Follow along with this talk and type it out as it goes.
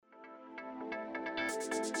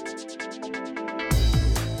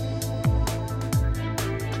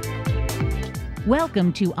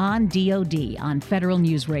Welcome to On DoD on Federal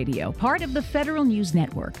News Radio, part of the Federal News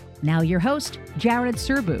Network. Now your host, Jared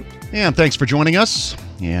Serbu. And thanks for joining us.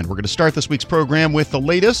 And we're going to start this week's program with the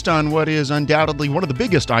latest on what is undoubtedly one of the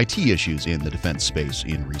biggest IT issues in the defense space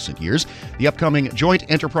in recent years, the upcoming Joint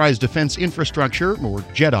Enterprise Defense Infrastructure, or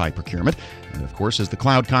JEDI procurement. And of course, is the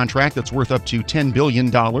cloud contract that's worth up to $10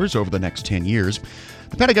 billion over the next 10 years.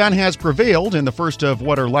 The Pentagon has prevailed in the first of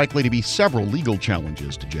what are likely to be several legal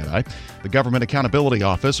challenges to JEDI. The Government Accountability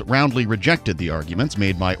Office roundly rejected the arguments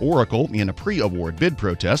made by Oracle in a pre-award bid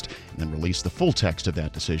protest and then released the full text of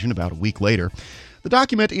that decision about a week later. The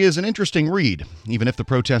document is an interesting read. Even if the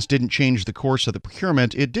protest didn't change the course of the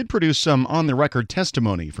procurement, it did produce some on-the-record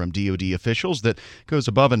testimony from DoD officials that goes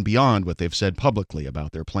above and beyond what they've said publicly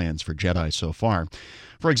about their plans for JEDI so far.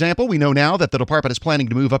 For example, we know now that the department is planning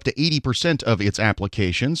to move up to 80% of its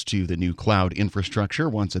applications to the new cloud infrastructure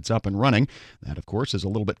once it's up and running. That, of course, is a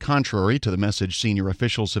little bit contrary to the message senior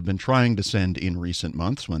officials have been trying to send in recent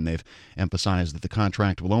months when they've emphasized that the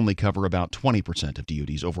contract will only cover about 20% of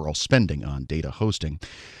DoD's overall spending on data hosting.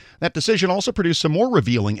 That decision also produced some more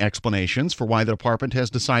revealing explanations for why the department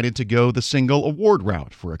has decided to go the single award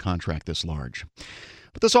route for a contract this large.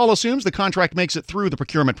 But this all assumes the contract makes it through the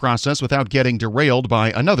procurement process without getting derailed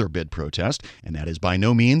by another bid protest, and that is by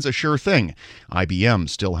no means a sure thing. IBM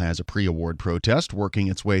still has a pre-award protest working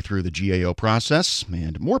its way through the GAO process,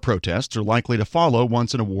 and more protests are likely to follow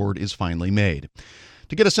once an award is finally made.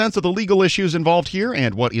 To get a sense of the legal issues involved here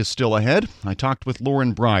and what is still ahead, I talked with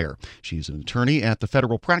Lauren Brier. She's an attorney at the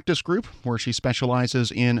Federal Practice Group, where she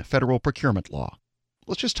specializes in federal procurement law.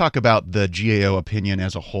 Let's just talk about the GAO opinion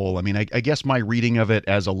as a whole. I mean, I guess my reading of it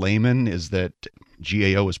as a layman is that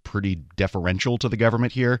GAO is pretty deferential to the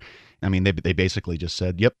government here. I mean, they basically just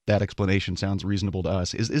said, yep, that explanation sounds reasonable to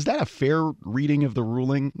us. Is that a fair reading of the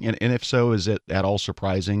ruling? And if so, is it at all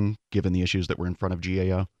surprising given the issues that were in front of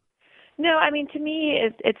GAO? No, I mean, to me,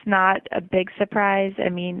 it's not a big surprise. I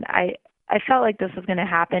mean, I felt like this was going to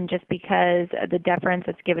happen just because of the deference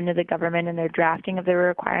that's given to the government in their drafting of the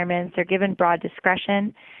requirements. They're given broad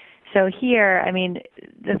discretion. So here, I mean,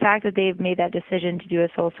 the fact that they've made that decision to do a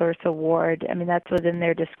sole source award, I mean, that's within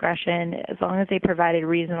their discretion as long as they provided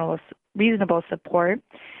reasonable support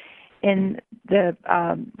in the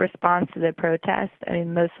response to the protest. I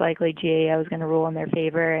mean, most likely GAO is going to rule in their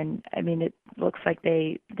favor, and I mean, it looks like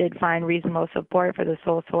they did find reasonable support for the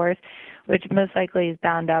sole source, which most likely is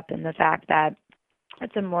bound up in the fact that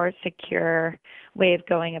it's a more secure way of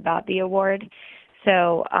going about the award.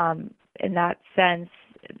 So in that sense,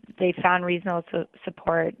 they found reasonable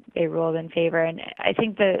support. They ruled in favor, and I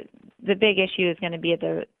think the big issue is going to be at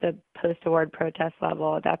the post-award protest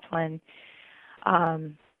level. That's when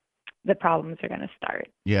the problems are going to start.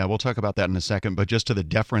 Yeah, we'll talk about that in a second. But just to the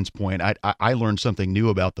deference point, I learned something new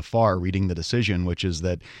about the FAR reading the decision, which is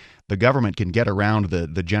that the government can get around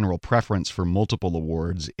the general preference for multiple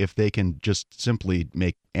awards if they can just simply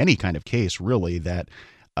make any kind of case, really, that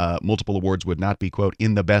multiple awards would not be, quote,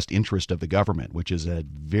 in the best interest of the government, which is a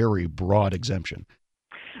very broad exemption.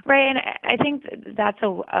 Right, and I think that's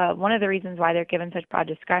one of the reasons why they're given such broad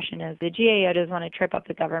discretion is the GAO doesn't want to trip up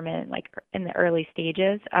the government like in the early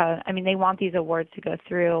stages. I mean, they want these awards to go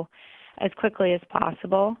through as quickly as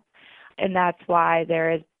possible, and that's why there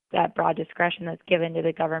is that broad discretion that's given to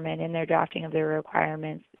the government in their drafting of their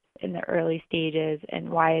requirements in the early stages, and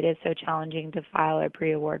why it is so challenging to file a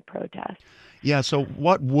pre-award protest. Yeah, so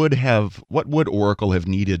what would Oracle have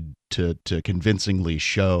needed to convincingly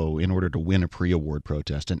show in order to win a pre-award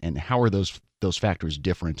protest, and how are those factors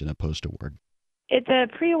different in a post-award? At the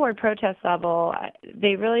pre-award protest level,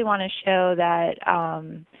 they really want to show that,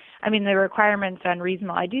 the requirements are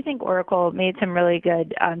unreasonable. I do think Oracle made some really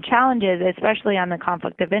good challenges, especially on the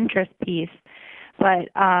conflict of interest piece. But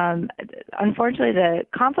unfortunately, the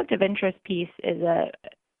conflict of interest piece is I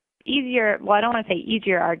don't want to say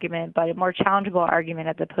easier argument, but a more challengeable argument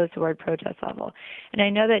at the post-award protest level. And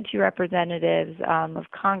I know that two representatives of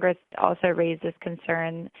Congress also raised this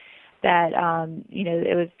concern that,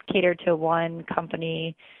 it was catered to one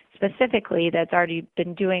company specifically that's already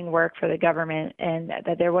been doing work for the government, and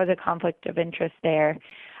that there was a conflict of interest there.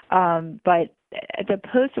 But at the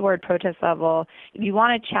post-award protest level, you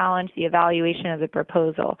want to challenge the evaluation of the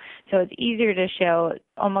proposal. So it's easier to show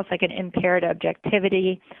almost like an impaired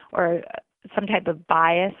objectivity or some type of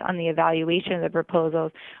bias on the evaluation of the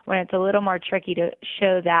proposals, when it's a little more tricky to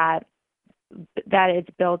show that it's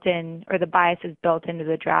built in, or the bias is built into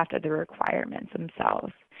the draft of the requirements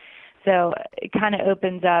themselves. So it kind of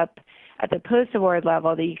opens up at the post-award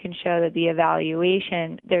level that you can show that the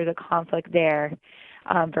evaluation, there's a conflict there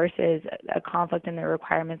versus a conflict in the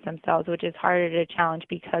requirements themselves, which is harder to challenge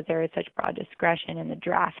because there is such broad discretion in the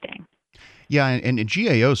drafting. Yeah, and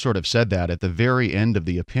GAO sort of said that at the very end of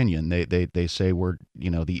the opinion. They say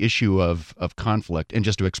the issue of conflict, and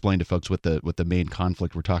just to explain to folks what the main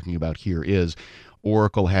conflict we're talking about here is,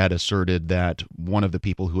 Oracle had asserted that one of the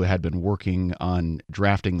people who had been working on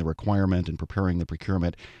drafting the requirement and preparing the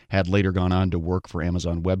procurement had later gone on to work for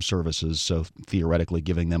Amazon Web Services, so theoretically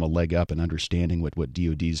giving them a leg up and understanding what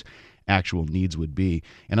DoD's actual needs would be.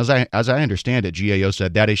 And as I understand it, GAO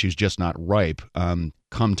said that issue's just not ripe.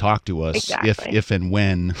 Come talk to us if and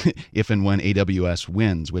when AWS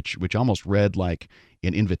wins, which almost read like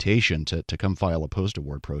an invitation to come file a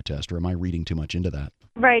post-award protest. Or am I reading too much into that?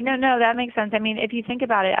 Right. No, that makes sense. I mean, if you think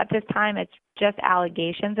about it, at this time, it's just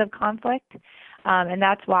allegations of conflict. And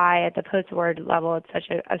that's why at the post-award level, it's such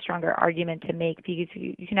a stronger argument to make, because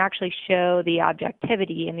you can actually show the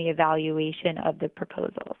objectivity in the evaluation of the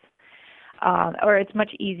proposals. Or it's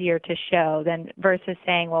much easier to show than versus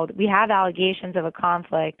saying, well, we have allegations of a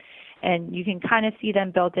conflict, and you can kind of see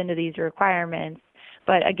them built into these requirements.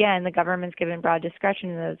 But again, the government's given broad discretion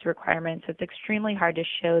in those requirements, so it's extremely hard to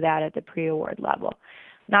show that at the pre-award level.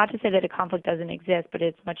 Not to say that a conflict doesn't exist, but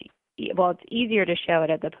it's it's easier to show it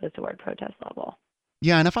at the post-award protest level.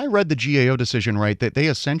 Yeah, and if I read the GAO decision right, that they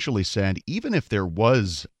essentially said even if there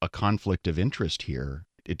was a conflict of interest here,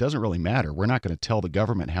 it doesn't really matter. We're not going to tell the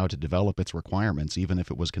government how to develop its requirements, even if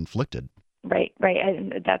it was conflicted. Right.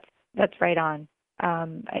 And that's right on.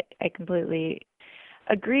 I completely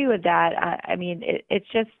agree with that. I mean,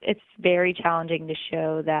 it's very challenging to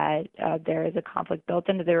show that there is a conflict built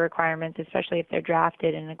into the requirements, especially if they're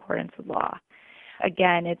drafted in accordance with law.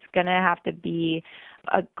 Again, it's going to have to be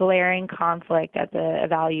a glaring conflict at the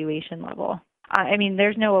evaluation level. I mean,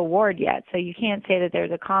 there's no award yet, so you can't say that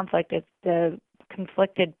there's a conflict if the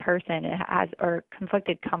conflicted person or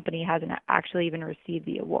conflicted company hasn't actually even received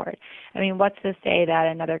the award. I mean, what's to say that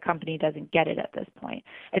another company doesn't get it at this point?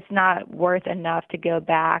 It's not worth enough to go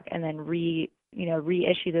back and then reissue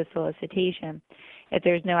the solicitation if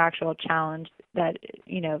there's no actual challenge that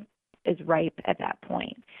is ripe at that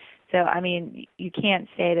point. So, I mean, you can't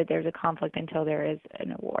say that there's a conflict until there is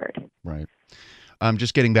an award. Right.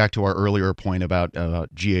 Just getting back to our earlier point about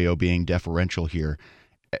GAO being deferential here.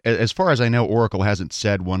 As far as I know, Oracle hasn't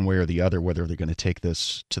said one way or the other whether they're going to take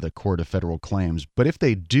this to the Court of Federal Claims. But if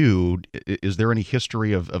they do, is there any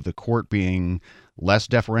history of the court being less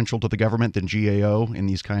deferential to the government than GAO in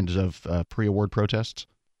these kinds of pre-award protests?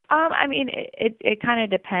 I mean, it kind of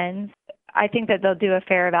depends. I think that they'll do a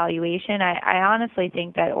fair evaluation. I honestly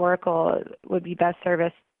think that Oracle would be best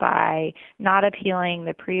serviced by not appealing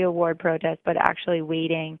the pre-award protest, but actually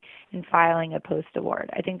waiting and filing a post-award.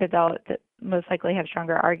 I think that they'll most likely have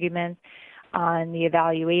stronger arguments on the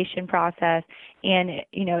evaluation process, and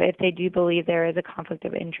if they do believe there is a conflict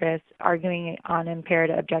of interest, arguing on impaired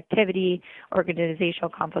objectivity, organizational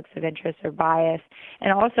conflicts of interest or bias,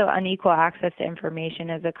 and also unequal access to information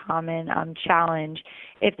is a common challenge.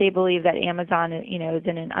 If they believe that Amazon is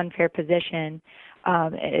in an unfair position,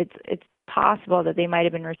 it's possible that they might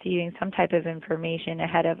have been receiving some type of information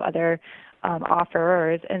ahead of other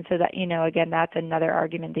offerers, and so that again, that's another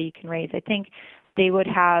argument that you can raise. I think they would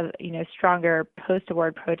have stronger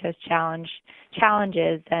post-award protest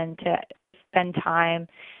challenges than to spend time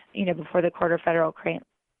before the Court of Federal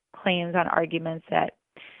Claims on arguments that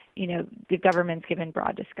the government's given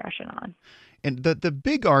broad discretion on. And the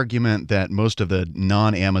big argument that most of the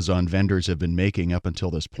non-Amazon vendors have been making up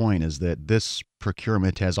until this point is that this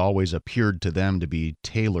procurement has always appeared to them to be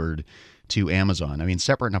tailored to Amazon. I mean,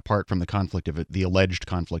 separate and apart from the alleged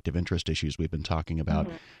conflict of interest issues we've been talking about,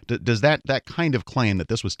 does that kind of claim that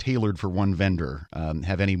this was tailored for one vendor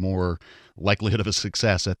have any more likelihood of a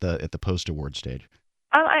success at the post-award stage?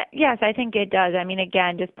 Yes, I think it does. I mean,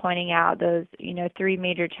 again, just pointing out those, three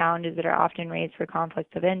major challenges that are often raised for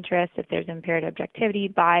conflicts of interest: if there's impaired objectivity,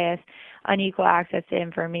 bias, unequal access to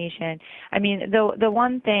information. I mean, the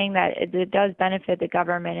one thing that it does benefit the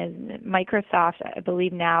government is Microsoft, I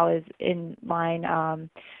believe now, is in line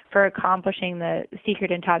for accomplishing the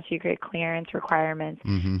secret and top secret clearance requirements.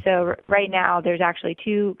 Mm-hmm. So right now, there's actually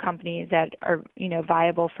two companies that are,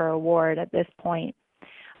 viable for award at this point.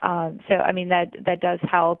 So, I mean, that does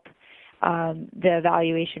help the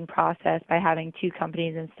evaluation process by having two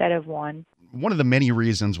companies instead of one. One of the many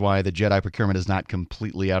reasons why the JEDI procurement is not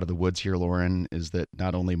completely out of the woods here, Lauren, is that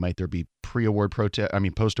not only might there be post-award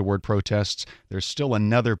protests, there's still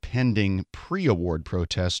another pending pre-award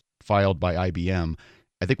protest filed by IBM.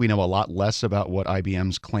 I think we know a lot less about what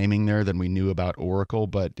IBM's claiming there than we knew about Oracle,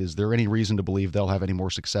 but is there any reason to believe they'll have any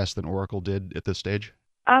more success than Oracle did at this stage?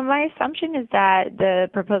 My assumption is that the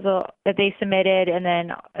proposal that they submitted, and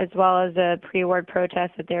then as well as the pre-award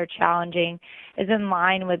protest that they're challenging, is in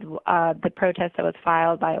line with the protest that was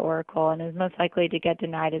filed by Oracle and is most likely to get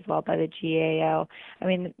denied as well by the GAO. I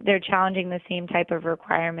mean, they're challenging the same type of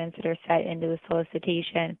requirements that are set into the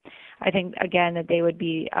solicitation. I think, again, that they would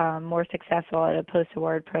be more successful at a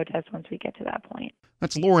post-award protest once we get to that point.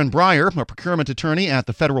 That's Lauren Brier, a procurement attorney at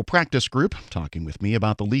the Federal Practice Group, talking with me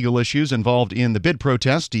about the legal issues involved in the bid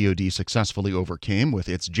protest DoD successfully overcame with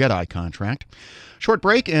its JEDI contract. Short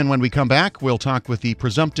break, and when we come back, we'll talk with the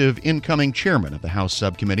presumptive incoming chairman of the House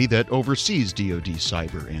subcommittee that oversees DoD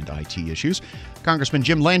cyber and IT issues. Congressman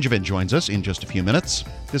Jim Langevin joins us in just a few minutes.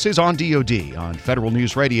 This is On DoD on Federal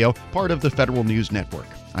News Radio, part of the Federal News Network.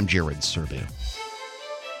 I'm Jared Serbu.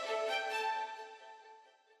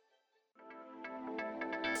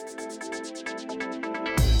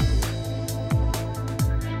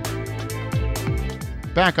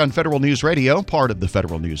 Back on Federal News Radio, part of the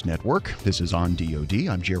Federal News Network. This is On DoD.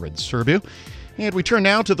 I'm Jared Serbu. And we turn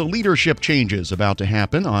now to the leadership changes about to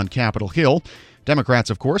happen on Capitol Hill. Democrats,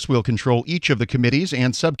 of course, will control each of the committees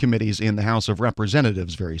and subcommittees in the House of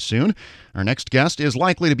Representatives very soon. Our next guest is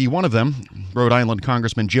likely to be one of them. Rhode Island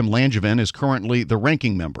Congressman Jim Langevin is currently the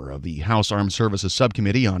ranking member of the House Armed Services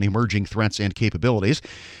Subcommittee on Emerging Threats and Capabilities.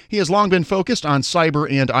 He has long been focused on cyber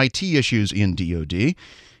and IT issues in DoD.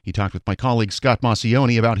 He talked with my colleague Scott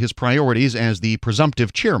Maucione about his priorities as the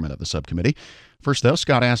presumptive chairman of the subcommittee. First, though,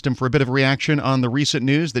 Scott asked him for a bit of a reaction on the recent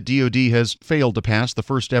news that DoD has failed to pass the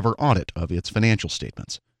first-ever audit of its financial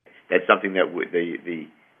statements. That's something that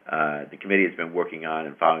the committee has been working on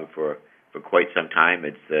and following for quite some time.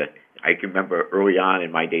 I can remember early on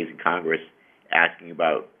in my days in Congress asking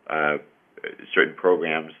about certain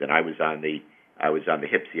programs, and I was on the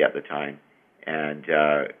HPSI at the time,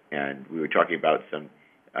 and we were talking about some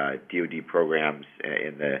DoD programs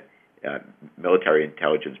in the military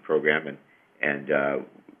intelligence program, and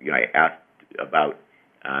I asked about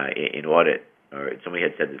an audit, or somebody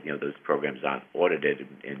had said that those programs aren't audited,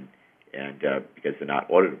 and because they're not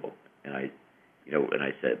auditable, and I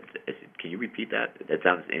said, can you repeat that? That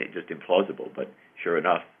sounds just implausible, but sure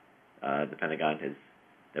enough, the Pentagon has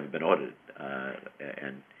never been audited,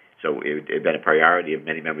 and so it had been a priority of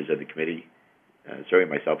many members of the committee,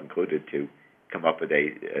 certainly myself included, to come up with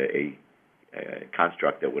a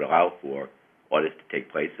construct that would allow for audits to take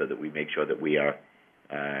place so that we make sure that we are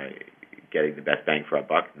getting the best bang for our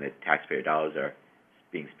buck and that taxpayer dollars are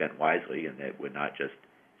being spent wisely and that we're not just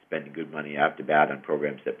spending good money after bad on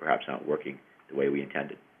programs that perhaps aren't working the way we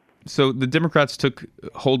intended. So the Democrats took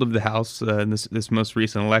hold of the House in this most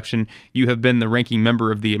recent election. You have been the ranking member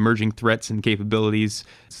of the Emerging Threats and Capabilities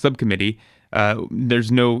Subcommittee.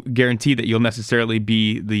 There's no guarantee that you'll necessarily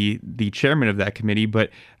be the chairman of that committee, but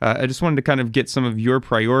I just wanted to kind of get some of your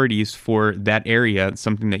priorities for that area,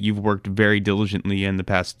 something that you've worked very diligently in the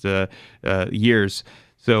past years.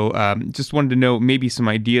 So just wanted to know maybe some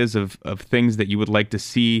ideas of things that you would like to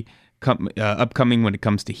see upcoming when it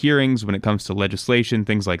comes to hearings, when it comes to legislation,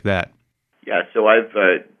 things like that. Yeah, so I've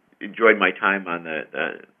enjoyed my time on the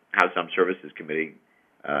House Armed Services Committee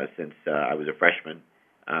since I was a freshman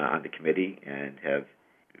on the committee, and have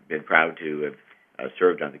been proud to have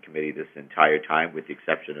served on the committee this entire time, with the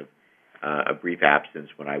exception of a brief absence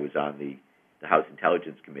when I was on the House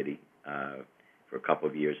Intelligence Committee for a couple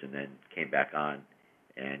of years, and then came back on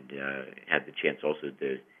and had the chance also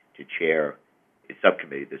to chair a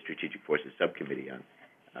subcommittee, the Strategic Forces Subcommittee on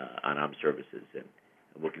Armed Services. And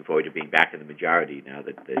I'm looking forward to being back in the majority now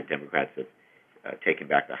that the Democrats have taken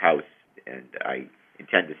back the House, and I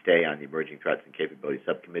intend to stay on the Emerging Threats and Capabilities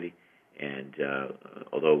Subcommittee, and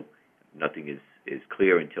although nothing is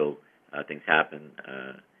clear until things happen,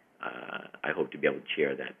 I hope to be able to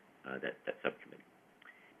chair that subcommittee.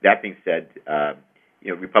 That being said,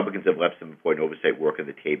 Republicans have left some important oversight work on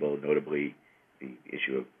the table, notably the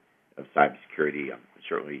issue of cybersecurity. I'm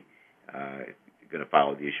certainly going to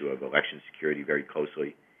follow the issue of election security very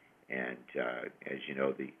closely, and as you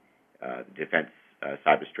know, the defense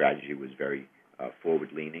cyber strategy was very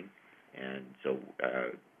forward-leaning, and so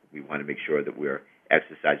we want to make sure that we're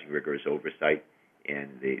exercising rigorous oversight in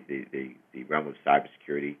the realm of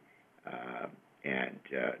cybersecurity, and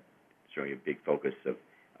certainly a big focus of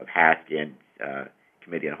HASC and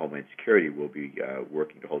Committee on Homeland Security will be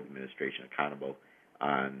working to hold the administration accountable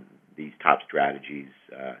on these top strategies,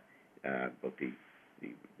 both the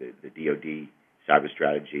DoD cyber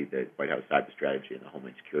strategy, the White House cyber strategy, and the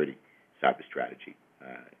Homeland Security cyber strategy.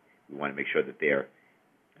 We want to make sure that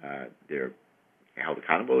they're held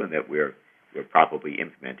accountable and that we're properly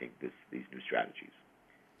implementing these new strategies.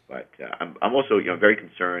 But I'm also very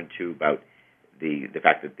concerned too about the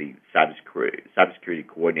fact that the cybersecurity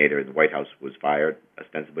coordinator in the White House was fired.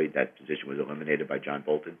 Ostensibly, that position was eliminated by John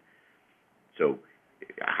Bolton. So,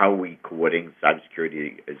 how are we coordinating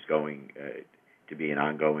cybersecurity is going to be an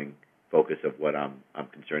ongoing focus of what I'm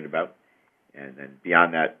concerned about. And then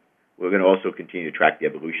beyond that, we're going to also continue to track the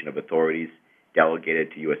evolution of authorities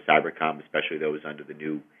delegated to U.S. Cybercom, especially those under the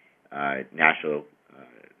new National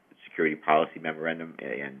Security Policy Memorandum,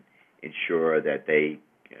 and ensure that they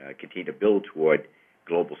continue to build toward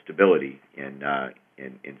global stability in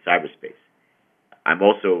cyberspace. I'm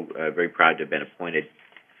also very proud to have been appointed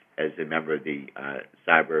as a member of the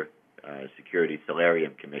Cyber Security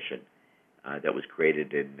Solarium Commission that was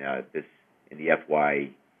created in the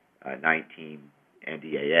FY19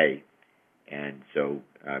 NDAA, and so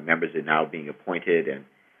members are now being appointed, and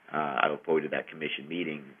I look forward to that commission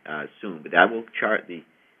meeting soon. But that will chart the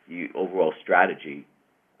overall strategy,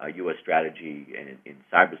 U.S. strategy in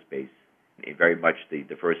cyberspace. Very much the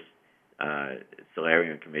first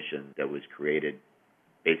Solarium Commission that was created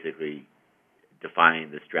basically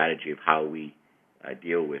defined the strategy of how we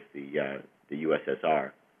deal with the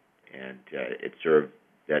USSR, and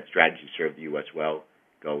that strategy served the U.S. well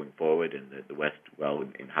going forward, and the West well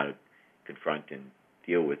in how to confront and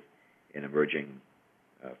deal with an emerging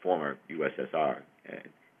former USSR. And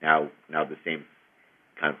now the same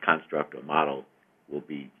kind of construct or model will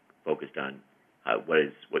be focused on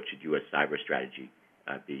what should U.S. cyber strategy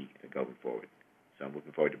be going forward. So I'm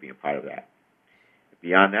looking forward to being a part of that.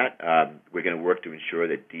 Beyond that, we're going to work to ensure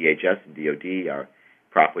that DHS and DOD are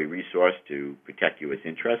properly resourced to protect U.S.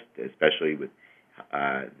 interests, especially with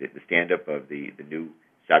the stand-up of the new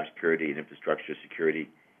Cybersecurity and Infrastructure Security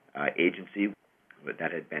Agency.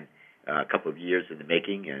 That had been a couple of years in the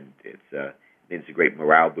making, and it's a great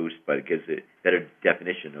morale boost, but it gives a better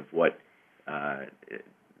definition of what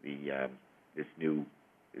this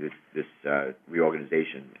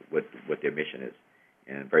reorganization, what their mission is.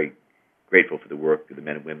 And I'm very grateful for the work of the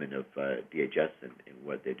men and women of DHS and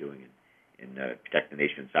what they're doing in protecting the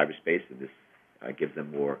nation in cyberspace, and this gives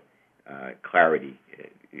them more clarity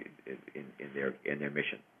in their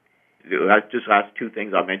mission. Just last two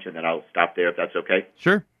things I'll mention, then I'll stop there if that's okay.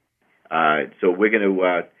 Sure. So we're going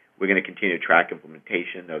to continue to track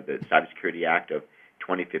implementation of the Cybersecurity Act of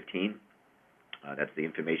 2015. That's the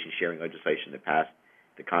information sharing legislation that passed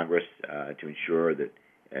the Congress to ensure that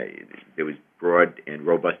there was broad and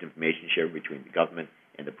robust information sharing between the government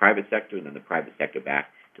and the private sector, and then the private sector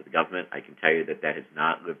back to the government. I can tell you that has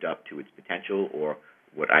not lived up to its potential or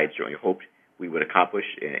what I had certainly hoped we would accomplish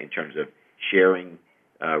in terms of sharing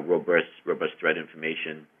robust threat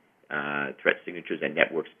information, threat signatures, and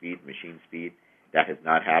network speed, machine speed. That has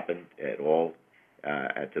not happened at all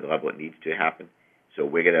to the level it needs to happen. So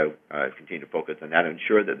we're going to continue to focus on that and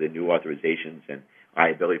ensure that the new authorizations and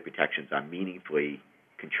liability protections are meaningfully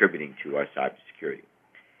contributing to our cybersecurity.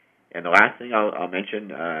 And the last thing I'll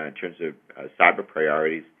mention in terms of cyber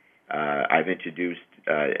priorities, I've introduced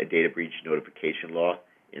a data breach notification law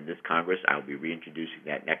in this Congress. I'll be reintroducing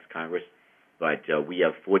that next Congress. But we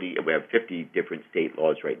have 50 different state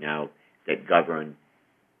laws right now that govern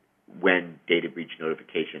when data breach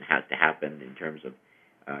notification has to happen in terms of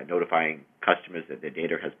notifying customers that their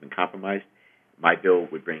data has been compromised. My bill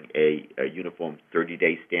would bring a uniform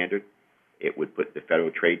 30-day standard. It would put the Federal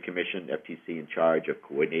Trade Commission, FTC, in charge of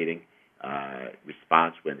coordinating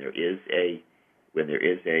response when there is a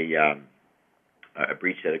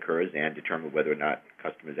breach that occurs, and determine whether or not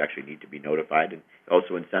customers actually need to be notified, and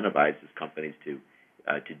also incentivizes companies to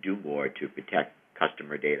do more to protect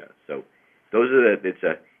customer data. So those are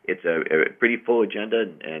it's a pretty full agenda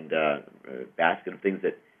and a basket of things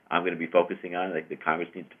that I'm going to be focusing on, like the Congress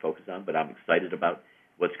needs to focus on, but I'm excited about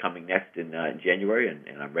what's coming next in January,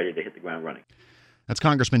 and I'm ready to hit the ground running. That's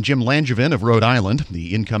Congressman Jim Langevin of Rhode Island,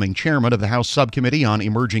 the incoming chairman of the House Subcommittee on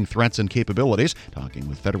Emerging Threats and Capabilities, talking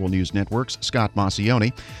with Federal News Network's Scott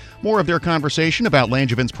Maucione. More of their conversation about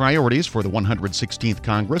Langevin's priorities for the 116th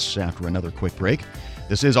Congress after another quick break.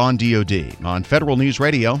 This is On DoD on Federal News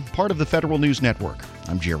Radio, part of the Federal News Network.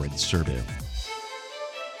 I'm Jared Serbu.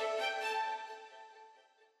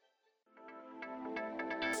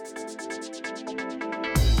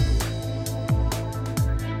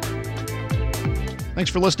 Thanks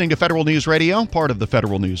for listening to Federal News Radio, part of the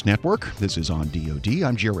Federal News Network. This is On DoD.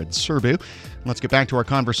 I'm Jared Serbu. Let's get back to our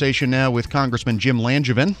conversation now with Congressman Jim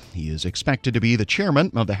Langevin. He is expected to be the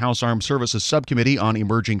chairman of the House Armed Services Subcommittee on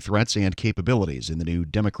Emerging Threats and Capabilities in the new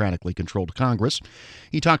democratically controlled Congress.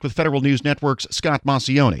 He talked with Federal News Network's Scott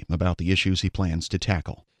Maucione about the issues he plans to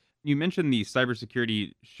tackle. You mentioned the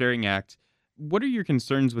Cybersecurity Sharing Act. What are your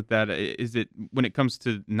concerns with that? Is it when it comes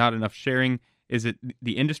to not enough sharing? Is it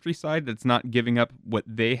the industry side that's not giving up what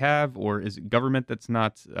they have, or is it government that's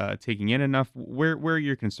not taking in enough? Where are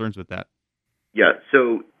your concerns with that? Yeah.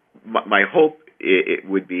 So my hope it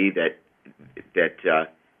would be that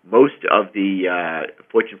most of the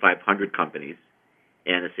Fortune 500 companies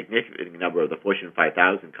and a significant number of the Fortune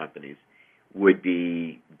 5000 companies would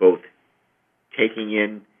be both taking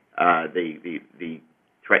in the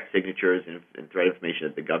threat signatures and threat information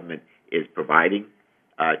that the government is providing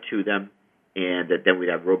to them, and that then we'd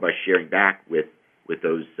have robust sharing back with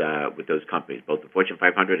those companies, both the Fortune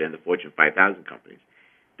 500 and the Fortune 5000 companies.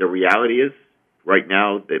 The reality is, right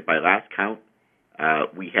now, that by last count,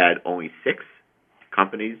 we had only 6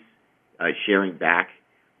 companies sharing back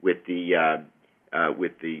with the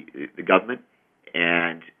government,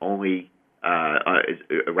 and only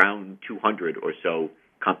around 200 or so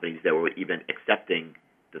companies that were even accepting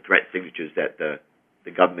the threat signatures that the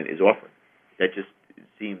government is offering. That just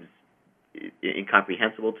seems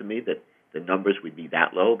incomprehensible to me that the numbers would be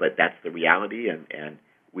that low, but that's the reality, and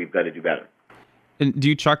we've got to do better. And do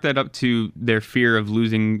you chalk that up to their fear of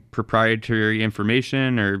losing proprietary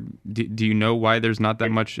information, or do you know why there's not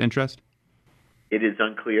that much interest? It is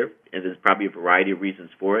unclear, and there's probably a variety of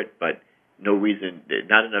reasons for it, but not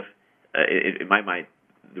enough. In my mind,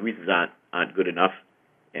 the reasons aren't good enough,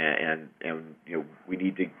 and we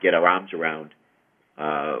need to get our arms around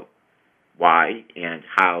why and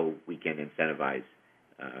how we can incentivize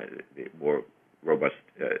the more robust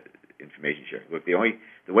information sharing. Look, the only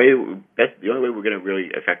way we're going to really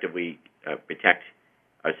effectively protect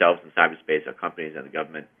ourselves in cyberspace, our companies and the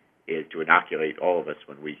government, is to inoculate all of us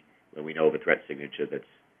when we know of a threat signature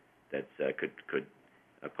that could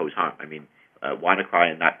pose harm. I mean,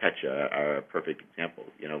 WannaCry and NotPetya are a perfect example.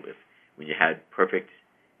 If you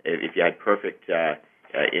had perfect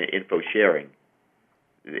info sharing,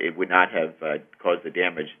 it would not have caused the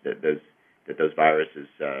damage that those viruses,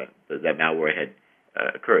 that malware had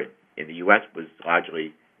occurred. In the U.S., was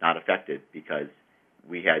largely not affected because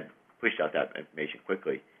we had pushed out that information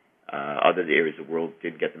quickly. Other areas of the world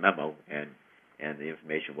didn't get the memo, and the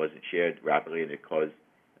information wasn't shared rapidly, and it caused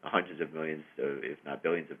hundreds of millions, if not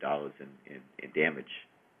billions of dollars in damage.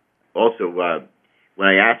 Also, when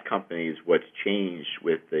I ask companies what's changed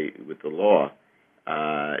with the law,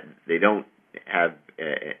 they don't have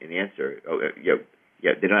an answer.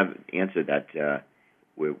 They don't have an answer that they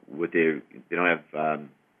don't have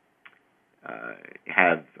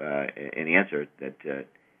an answer that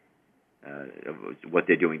what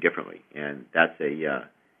they're doing differently, and that's a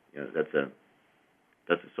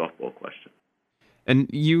softball question. And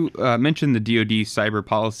you mentioned the DoD cyber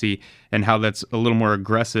policy and how that's a little more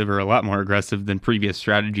aggressive, or a lot more aggressive than previous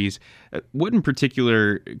strategies. What in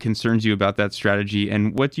particular concerns you about that strategy,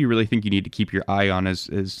 and what do you really think you need to keep your eye on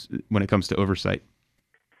as when it comes to oversight?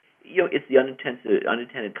 It's the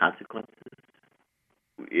unintended consequences.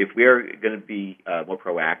 If we're going to be more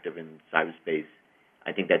proactive in cyberspace,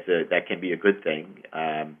 I think that can be a good thing.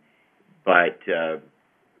 But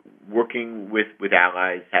working with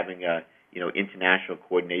allies, having international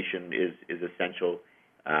coordination is essential,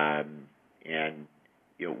 and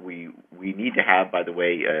we need to have, by the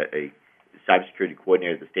way, a cybersecurity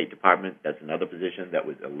coordinator at the State Department. That's another position that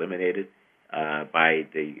was eliminated by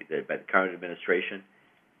the current administration.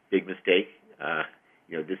 Big mistake.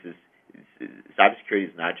 Cybersecurity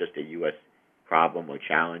is not just a U.S. problem or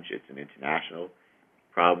challenge; it's an international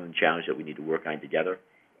problem and challenge that we need to work on together.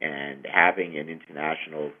 And having an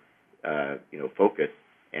international, focus,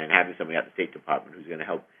 and having somebody at the State Department who's going to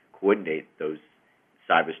help coordinate those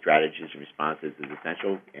cyber strategies and responses is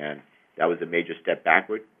essential. And that was a major step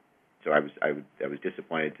backward. So I was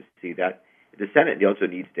disappointed to see that. The Senate also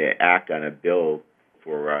needs to act on a bill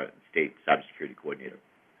for a state cybersecurity coordinator.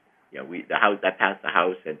 The House that passed the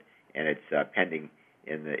House, and it's pending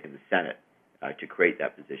in the Senate to create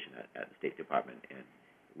that position at the State Department. And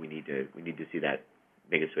we need to see that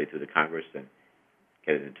make its way through the Congress and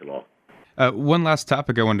get it into law. One last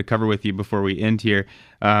topic I wanted to cover with you before we end here.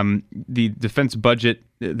 The defense budget,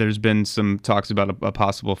 there's been some talks about a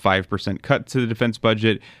possible 5% cut to the defense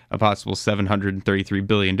budget, a possible $733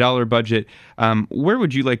 billion budget. Where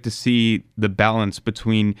would you like to see the balance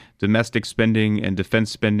between domestic spending and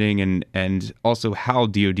defense spending, and also how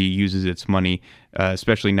DoD uses its money,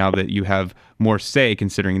 especially now that you have more say,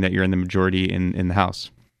 considering that you're in the majority in the House?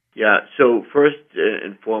 Yeah, so first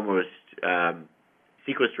and foremost,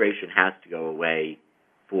 sequestration has to go away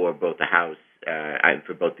for both the House and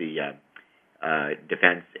for both the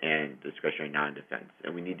defense and discretionary non-defense,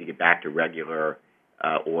 and we need to get back to regular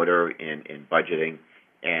order in budgeting.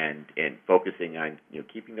 and focusing on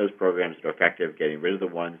keeping those programs that are effective, getting rid of the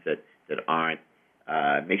ones that aren't.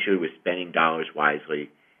 Make sure we're spending dollars wisely,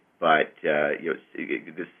 but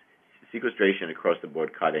this sequestration across the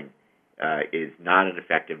board cutting is not an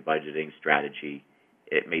effective budgeting strategy.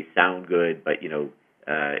 It may sound good, but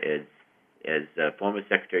as former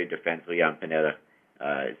Secretary of Defense Leon Panetta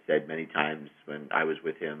said many times when I was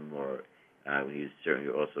with him, or when he was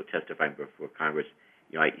certainly also testifying before Congress,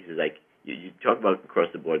 he says, you talk about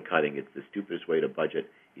across the board cutting, it's the stupidest way to budget.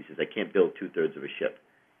 He says, I can't build 2/3 of a ship,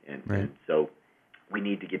 and so we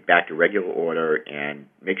need to get back to regular order and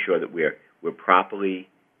make sure that we're properly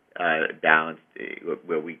balanced.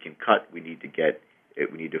 Where we can cut, we need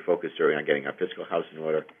to focus certainly on getting our fiscal house in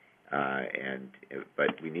order,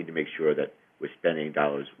 but we need to make sure that we're spending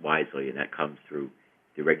dollars wisely, and that comes through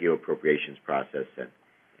the regular appropriations process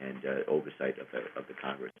and oversight of the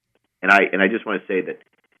Congress. And I just want to say that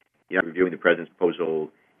reviewing the president's proposal,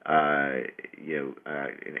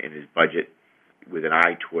 in his budget, with an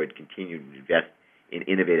eye toward continuing to invest in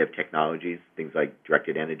innovative technologies, things like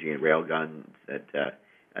directed energy and rail guns that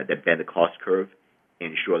bend the cost curve,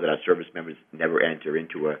 and ensure that our service members never enter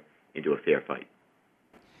into a fair fight.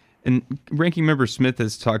 And Ranking Member Smith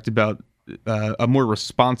has talked about a more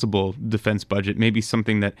responsible defense budget, maybe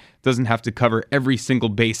something that doesn't have to cover every single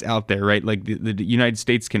base out there, right? Like the United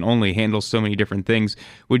States can only handle so many different things.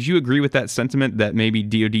 Would you agree with that sentiment that maybe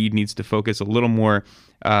DoD needs to focus a little more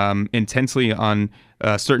intensely on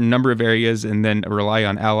a certain number of areas and then rely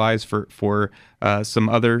on allies for some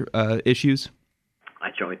other issues?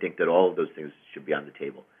 I certainly think that all of those things should be on the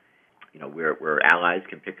table. Where allies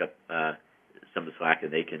can pick up some of the slack,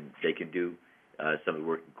 and they can do some of the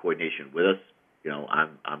work in coordination with us.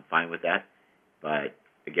 I'm fine with that. But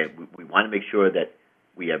again, we want to make sure that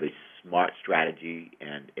we have a smart strategy,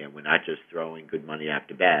 and we're not just throwing good money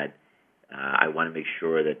after bad. I want to make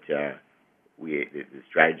sure that the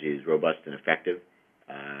strategy is robust and effective.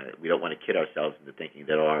 We don't want to kid ourselves into thinking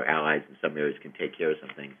that our allies in some areas can take care of some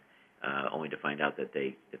things, only to find out that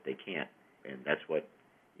they can't. And that's what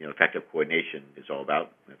effective coordination is all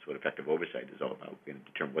about. That's what effective oversight is all about. We're going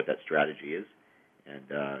to determine what that strategy is and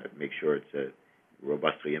make sure it's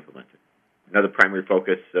robustly implemented. Another primary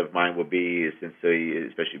focus of mine will be,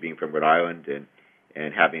 especially being from Rhode Island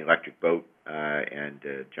and having electric boat and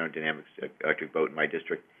General Dynamics electric boat in my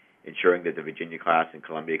district, ensuring that the Virginia-class and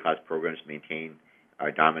Columbia-class programs maintain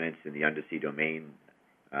our dominance in the undersea domain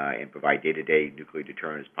and provide day-to-day nuclear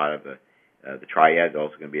deterrent as part of the triad. Is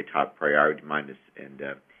also going to be a top priority of mine.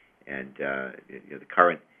 The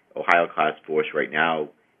current Ohio-class force right now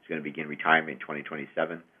is going to begin retirement in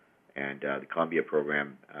 2027, and the Columbia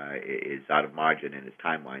program is out of margin in its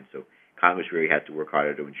timeline. So Congress really has to work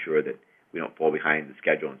harder to ensure that we don't fall behind the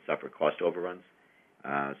schedule and suffer cost overruns.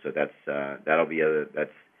 So that's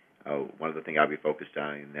one of the things I'll be focused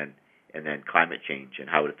on, and then climate change and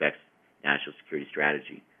how it affects national security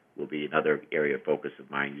strategy will be another area of focus of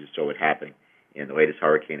mine. You saw it happening in the latest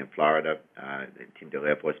hurricane in Florida. The Tyndall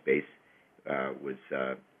Air Force Base was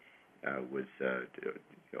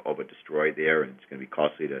over destroyed there, and it's going to be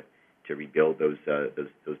costly to rebuild those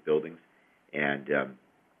buildings. And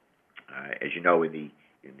as you know, in the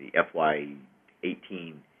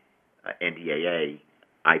FY18 NDAA,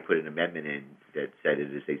 I put an amendment in that said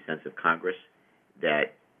it is a sense of Congress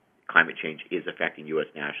that climate change is affecting U.S.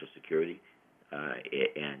 national security,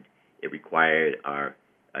 and it required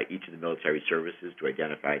each of the military services to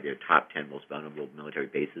identify their top 10 most vulnerable military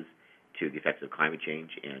bases to the effects of climate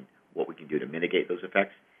change and what we can do to mitigate those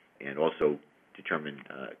effects, and also determine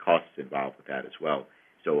costs involved with that as well.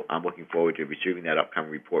 So I'm looking forward to receiving that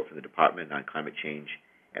upcoming report from the Department on climate change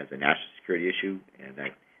as a national security issue, and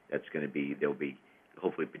that's going to be, they'll be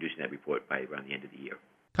hopefully producing that report by around the end of the year.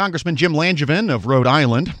 Congressman Jim Langevin of Rhode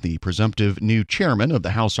Island, the presumptive new chairman of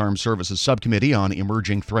the House Armed Services Subcommittee on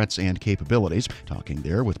Emerging Threats and Capabilities, talking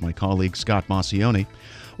there with my colleague Scott Maucione.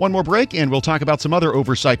 One more break, and we'll talk about some other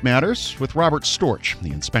oversight matters with Robert Storch,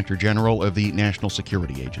 the Inspector General of the National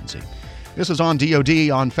Security Agency. This is on DoD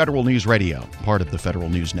on Federal News Radio, part of the Federal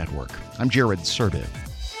News Network. I'm Jared Serbin.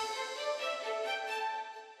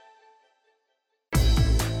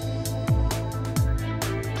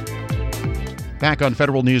 Back on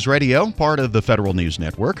Federal News Radio, part of the Federal News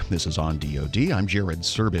Network. This is on DoD. I'm Jared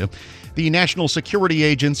Serbin. The National Security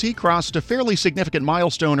Agency crossed a fairly significant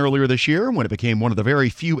milestone earlier this year when it became one of the very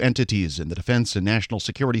few entities in the defense and national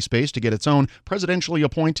security space to get its own presidentially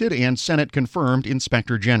appointed and Senate-confirmed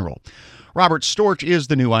Inspector General. Robert Storch is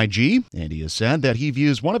the new IG, and he has said that he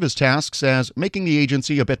views one of his tasks as making the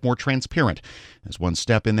agency a bit more transparent. As one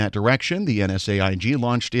step in that direction, the NSA IG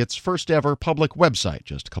launched its first ever public website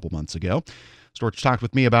just a couple months ago. Storch talked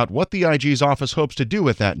with me about what the IG's office hopes to do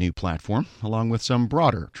with that new platform, along with some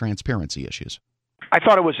broader transparency issues. I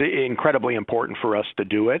thought it was incredibly important for us to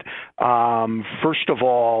do it. First of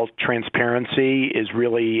all, transparency is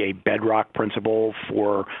really a bedrock principle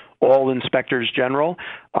for all inspectors general.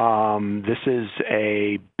 This is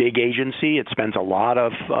a big agency. It spends a lot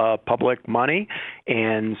of public money,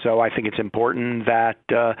 and so I think it's important that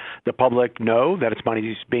the public know that its money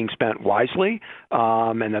is being spent wisely,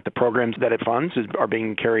 and that the programs that it funds are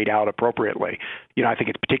being carried out appropriately. I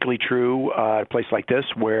think it's particularly true at a place like this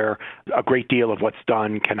where a great deal of what's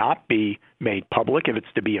done cannot be made public if it's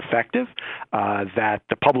to be effective, that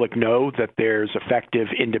the public know that there's effective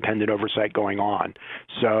independent oversight going on.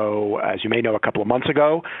 So as you may know, a couple of months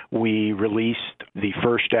ago, we released the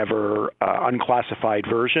first ever unclassified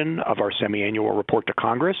version of our semi-annual report to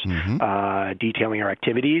Congress, detailing our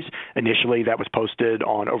activities. Initially, that was posted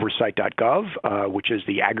on oversight.gov, which is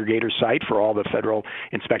the aggregator site for all the federal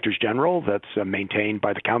inspectors general that's maintained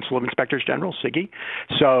by the Council of Inspectors General, CIGI.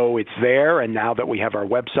 So it's there, and now that we have our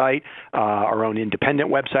website, our own independent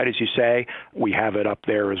website, as you say, we have it up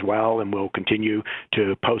there as well, and we'll continue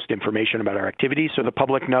to post information about our activities so the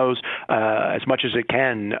public knows as much as it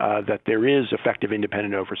can that there is effective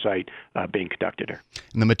independent oversight being conducted here.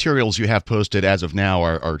 And the materials you have posted as of now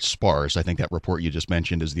are sparse. I think that report you just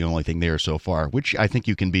mentioned is the only thing there so far, which I think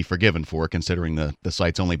you can be forgiven for considering the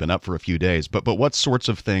site's only been up for a few days. But what sorts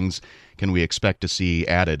of things can we expect to see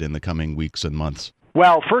added in the coming weeks and months?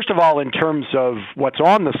 Well, first of all, in terms of what's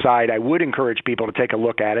on the site, I would encourage people to take a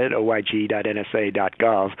look at it,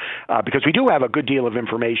 oig.nsa.gov, because we do have a good deal of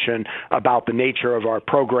information about the nature of our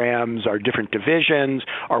programs, our different divisions,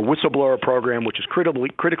 our whistleblower program, which is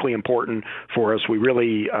critically important for us. We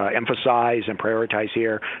really emphasize and prioritize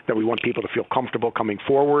here that we want people to feel comfortable coming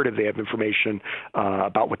forward if they have information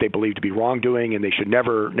about what they believe to be wrongdoing, and they should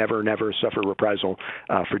never suffer reprisal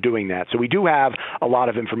for doing that. So we do have a lot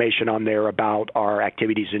of information on there about our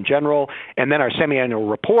activities in general, and then our semi-annual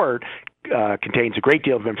report contains a great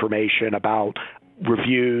deal of information about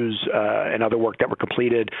reviews and other work that were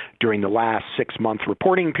completed during the last 6-month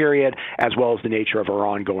reporting period, as well as the nature of our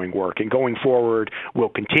ongoing work. And going forward, we'll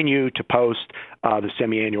continue to post the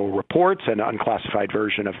semi-annual reports and an unclassified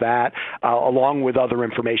version of that, along with other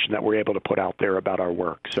information that we're able to put out there about our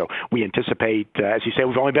work. So we anticipate, as you say,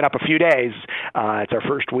 we've only been up a few days. It's our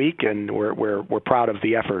first week, and we're proud of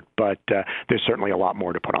the effort, but there's certainly a lot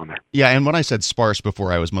more to put on there. Yeah, and when I said sparse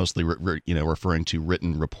before, I was mostly referring to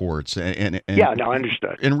written reports. Yeah, no, I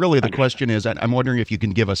understood. And really the question is, I'm wondering if you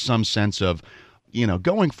can give us some sense of,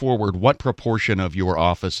 going forward, what proportion of your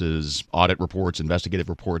office's audit reports, investigative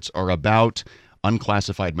reports are about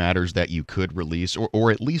unclassified matters that you could release or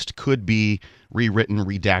at least could be rewritten,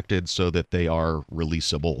 redacted so that they are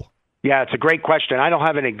releasable? Yeah, it's a great question. I don't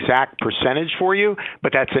have an exact percentage for you,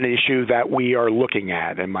 but that's an issue that we are looking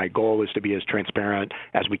at, and my goal is to be as transparent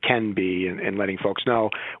as we can be in letting folks know.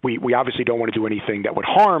 We obviously don't want to do anything that would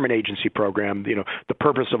harm an agency program. The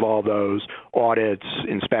purpose of all those audits,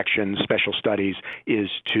 inspections, special studies is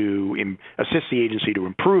to assist the agency to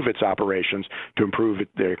improve its operations, to improve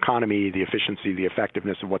their economy, the efficiency, the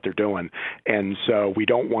effectiveness of what they're doing. And so we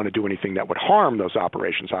don't want to do anything that would harm those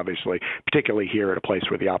operations, obviously, particularly here at a place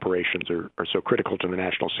where the operations are so critical to the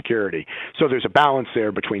national security. So there's a balance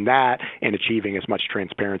there between that and achieving as much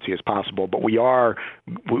transparency as possible. But we are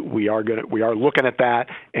looking at that,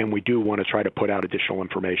 and we do want to try to put out additional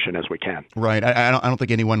information as we can. Right. I don't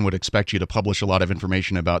think anyone would expect you to publish a lot of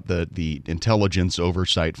information about the intelligence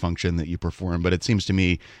oversight function that you perform, but it seems to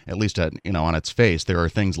me, at least on its face, there are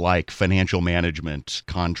things like financial management,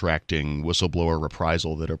 contracting, whistleblower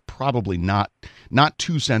reprisal that are probably not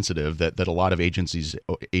too sensitive that a lot of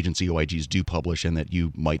agency OIGs do publish, and that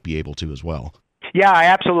you might be able to as well. Yeah, I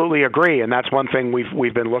absolutely agree, and that's one thing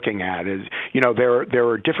we've been looking at is, there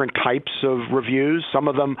are different types of reviews. Some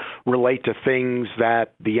of them relate to things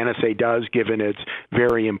that the NSA does, given its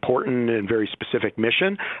very important and very specific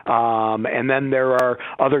mission, and then there are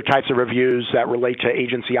other types of reviews that relate to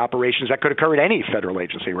agency operations that could occur at any federal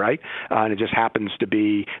agency, right? And it just happens to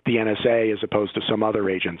be the NSA as opposed to some other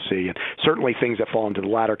agency. And certainly things that fall into the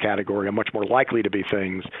latter category are much more likely to be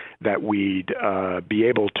things that we'd be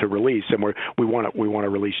able to release, and we want want to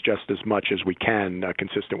release just as much as we can,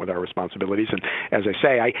 consistent with our responsibilities. And as I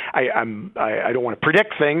say, I don't want to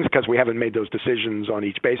predict things because we haven't made those decisions on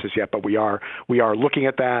each basis yet. But we are looking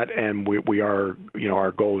at that, and we are,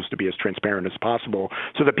 our goal is to be as transparent as possible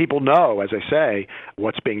so that people know, as I say,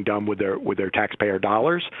 what's being done with their taxpayer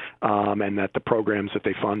dollars, and that the programs that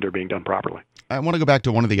they fund are being done properly. I want to go back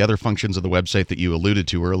to one of the other functions of the website that you alluded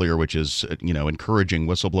to earlier, which is, encouraging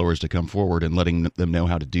whistleblowers to come forward and letting them know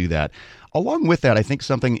how to do that. Along with that, I think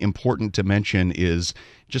something important to mention is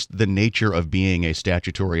just the nature of being a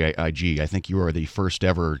statutory IG. I think you are the first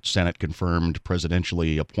ever Senate-confirmed,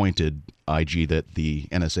 presidentially appointed IG that the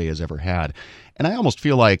NSA has ever had. And I almost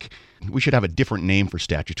feel like we should have a different name for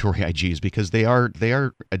statutory IGs because they are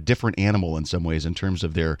a different animal in some ways in terms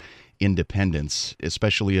of their independence,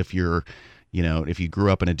 especially if you're if you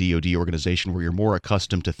grew up in a DoD organization where you're more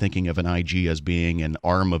accustomed to thinking of an IG as being an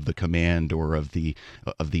arm of the command or of the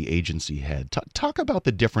agency head. Talk about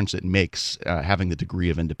the difference it makes having the degree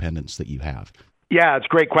of independence that you have. Yeah, it's a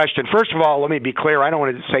great question. First of all, let me be clear. I don't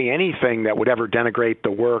want to say anything that would ever denigrate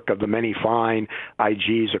the work of the many fine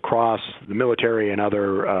IGs across the military and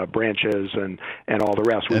other branches and all the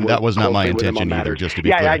rest. And that was not my intention either, just to be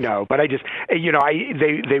clear. Yeah, I know. But I just,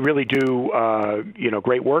 they really do,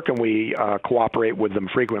 great work, and we cooperate with them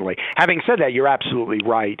frequently. Having said that, you're absolutely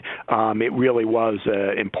right. It really was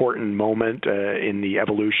an important moment in the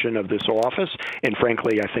evolution of this office. And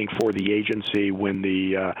frankly, I think for the agency, when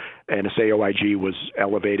the NSA OIG was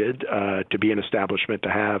elevated to be an establishment to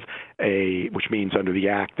have which means under the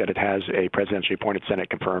Act that it has a presidentially appointed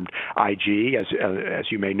Senate-confirmed IG. As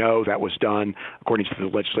you may know, that was done, according to the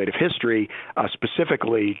legislative history,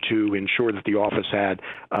 specifically to ensure that the office had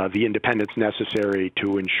the independence necessary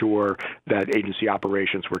to ensure that agency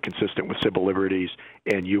operations were consistent with civil liberties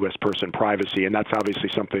and U.S. person privacy. And that's obviously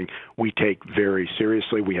something we take very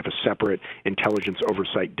seriously. We have a separate intelligence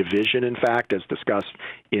oversight division, in fact, as discussed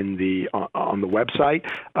on the website,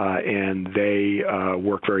 and they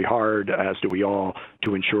work very hard, as do we all,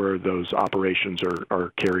 to ensure those operations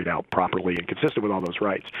are carried out properly and consistent with all those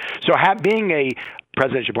rights. So being a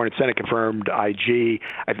presidentially appointed Senate-confirmed IG,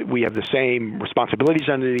 we have the same responsibilities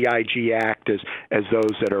under the IG Act as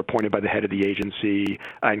those that are appointed by the head of the agency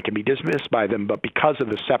and can be dismissed by them. But because of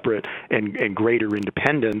the separate and greater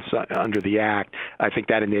independence under the Act, I think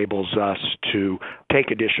that enables us to take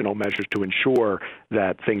additional measures to ensure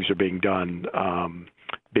that things are being done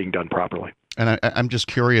properly. And I'm just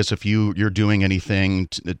curious if you're doing anything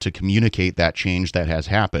to communicate that change that has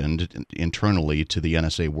happened internally to the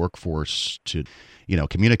NSA workforce to,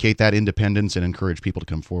 communicate that independence and encourage people to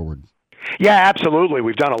come forward. Yeah, absolutely.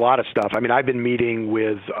 We've done a lot of stuff. I mean, I've been meeting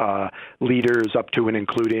with leaders up to and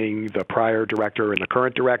including the prior director and the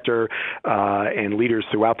current director and leaders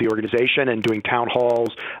throughout the organization and doing town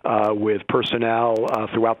halls with personnel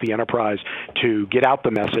throughout the enterprise to get out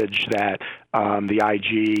the message that the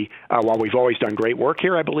IG, while we've always done great work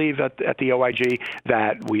here, I believe, at the OIG,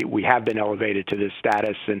 that we have been elevated to this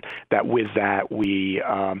status, and that with that we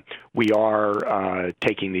are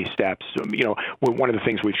taking these steps. One of the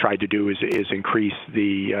things we've tried to do is increase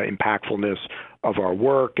the impactfulness of our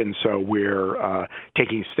work, and so we're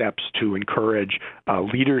taking steps to encourage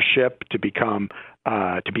leadership to become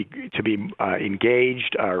to be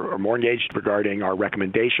engaged or more engaged regarding our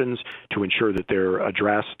recommendations to ensure that they're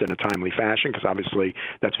addressed in a timely fashion, because obviously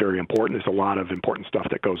that's very important. There's a lot of important stuff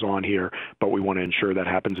that goes on here, but we want to ensure that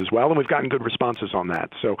happens as well, and we've gotten good responses on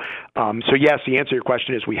that. So yes, the answer to your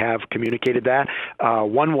question is we have communicated that.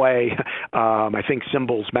 One way, I think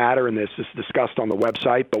symbols matter, and this is discussed on the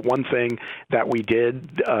website, but one thing that we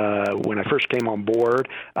did when I first came on board,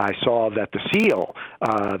 I saw that the seal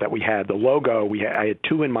that we had, the logo, I had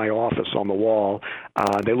two in my office on the wall.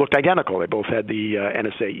 They looked identical. They both had the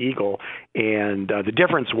NSA eagle, and the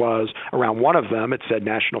difference was around one of them it said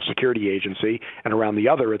National Security Agency, and around the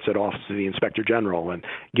other it said Office of the Inspector General. And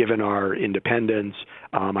given our independence,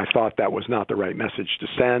 I thought that was not the right message to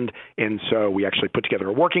send, and so we actually put together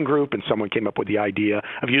a working group, and someone came up with the idea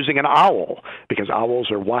of using an owl, because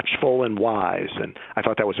owls are watchful and wise, and I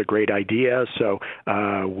thought that was a great idea. So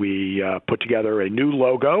we put together a new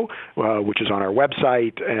logo, which is on our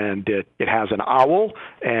website, and it has an owl,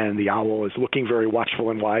 and the owl is looking very watchful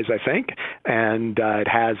and wise, I think, and it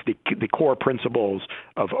has the core principles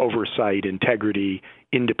of oversight, integrity,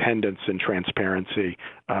 independence and transparency,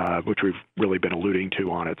 which we've really been alluding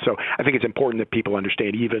to on it. So I think it's important that people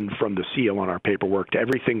understand, even from the seal on our paperwork to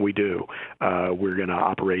everything we do, we're going to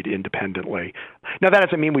operate independently. Now, that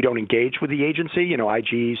doesn't mean we don't engage with the agency.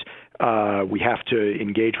 IGs, we have to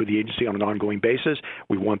engage with the agency on an ongoing basis.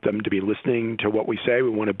 We want them to be listening to what we say. We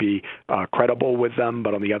want to be credible with them.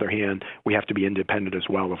 But on the other hand, we have to be independent as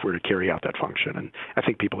well if we're to carry out that function. And I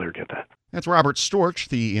think people here get that. That's Robert Storch,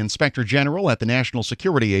 the Inspector General at the National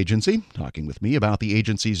Security Agency, talking with me about the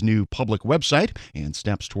agency's new public website and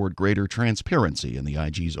steps toward greater transparency in the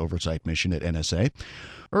IG's oversight mission at NSA.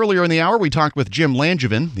 Earlier in the hour, we talked with Jim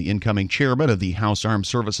Langevin, the incoming chairman of the House Armed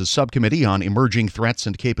Services Subcommittee on Emerging Threats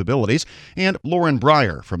and Capabilities, and Lauren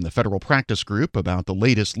Brier from the Federal Practice Group about the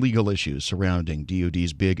latest legal issues surrounding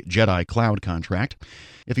DoD's big JEDI Cloud contract.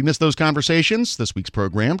 If you missed those conversations, this week's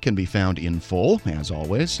program can be found in full, as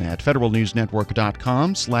always, at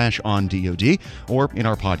federalnewsnetwork.com/ondod or in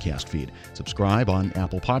our podcast feed. Subscribe on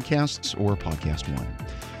Apple Podcasts or Podcast One.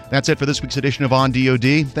 That's it for this week's edition of On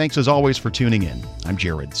DoD. Thanks as always for tuning in. I'm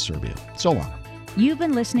Jared Serbia. So long. You've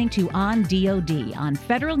been listening to On DoD on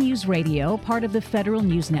Federal News Radio, part of the Federal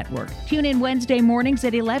News Network. Tune in Wednesday mornings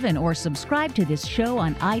at 11 or subscribe to this show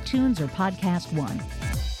on iTunes or Podcast One.